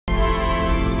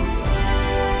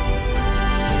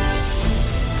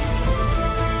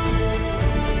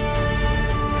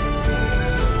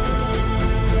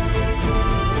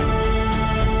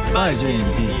拜见女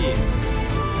帝。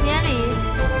免礼。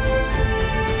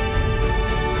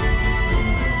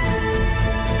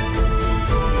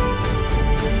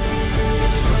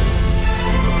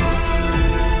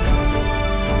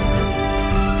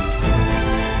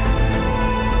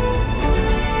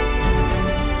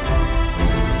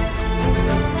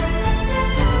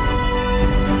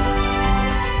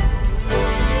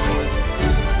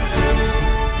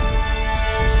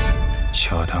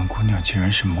小唐姑娘竟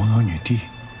然是摩罗女帝。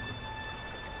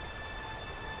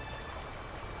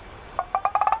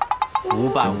 无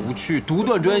板无趣、独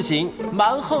断专行、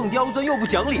蛮横刁钻又不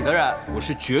讲理的人，我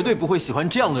是绝对不会喜欢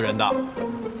这样的人的。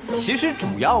其实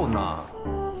主要呢，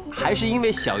还是因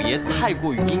为小爷太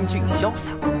过于英俊潇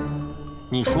洒。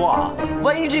你说啊，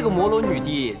万一这个摩罗女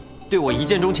帝对我一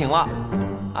见钟情了，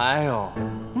哎呦，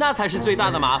那才是最大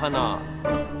的麻烦呢。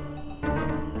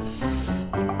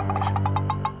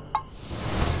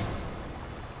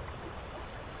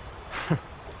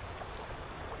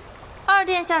二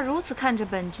殿下如此看着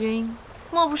本君，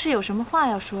莫不是有什么话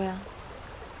要说呀？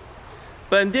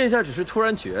本殿下只是突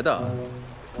然觉得，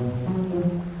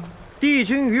帝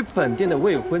君与本殿的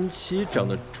未婚妻长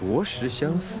得着实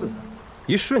相似，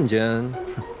一瞬间，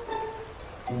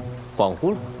恍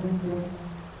惚了。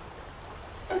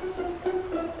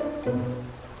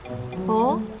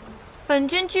哦，本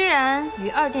君居然与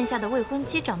二殿下的未婚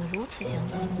妻长得如此相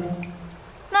似，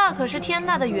那可是天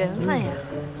大的缘分呀！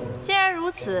既然如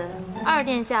此，二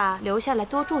殿下留下来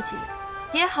多住几日，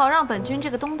也好让本君这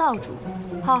个东道主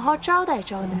好好招待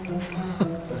招待。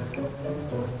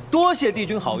多谢帝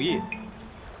君好意。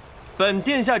本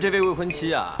殿下这位未婚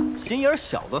妻啊，心眼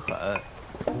小得很。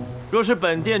若是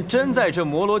本殿真在这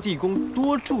摩罗地宫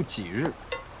多住几日，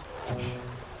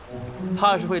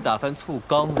怕是会打翻醋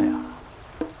缸了呀。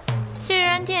既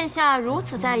然殿下如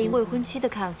此在意未婚妻的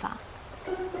看法，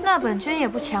那本君也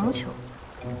不强求。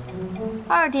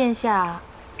二殿下，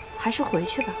还是回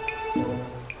去吧。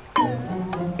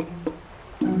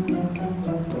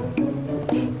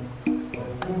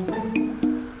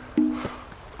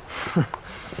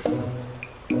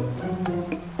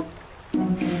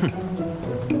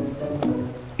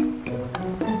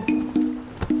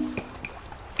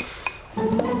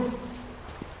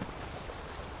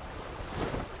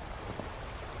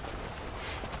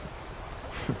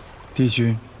帝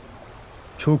君，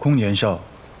出空年少，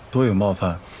多有冒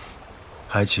犯，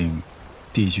还请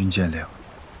帝君见谅。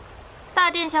大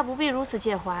殿下不必如此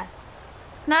介怀，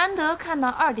难得看到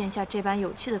二殿下这般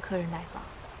有趣的客人来访，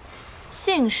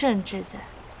幸甚至在。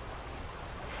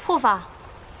护法，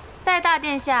待大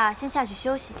殿下先下去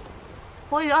休息，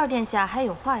我与二殿下还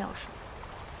有话要说。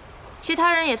其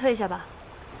他人也退下吧。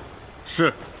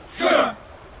是。是。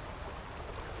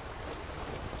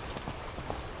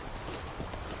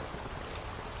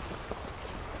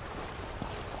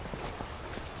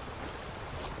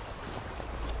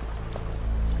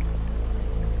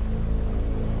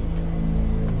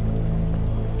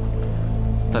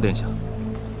大殿下，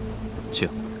请。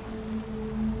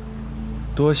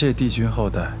多谢帝君厚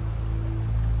待。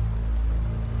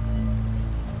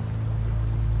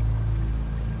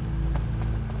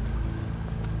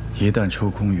一旦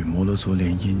出空与摩罗族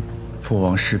联姻，父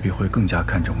王势必会更加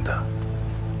看重他。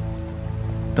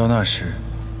到那时，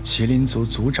麒麟族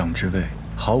族长之位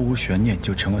毫无悬念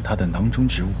就成了他的囊中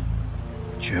之物，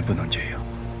绝不能这样。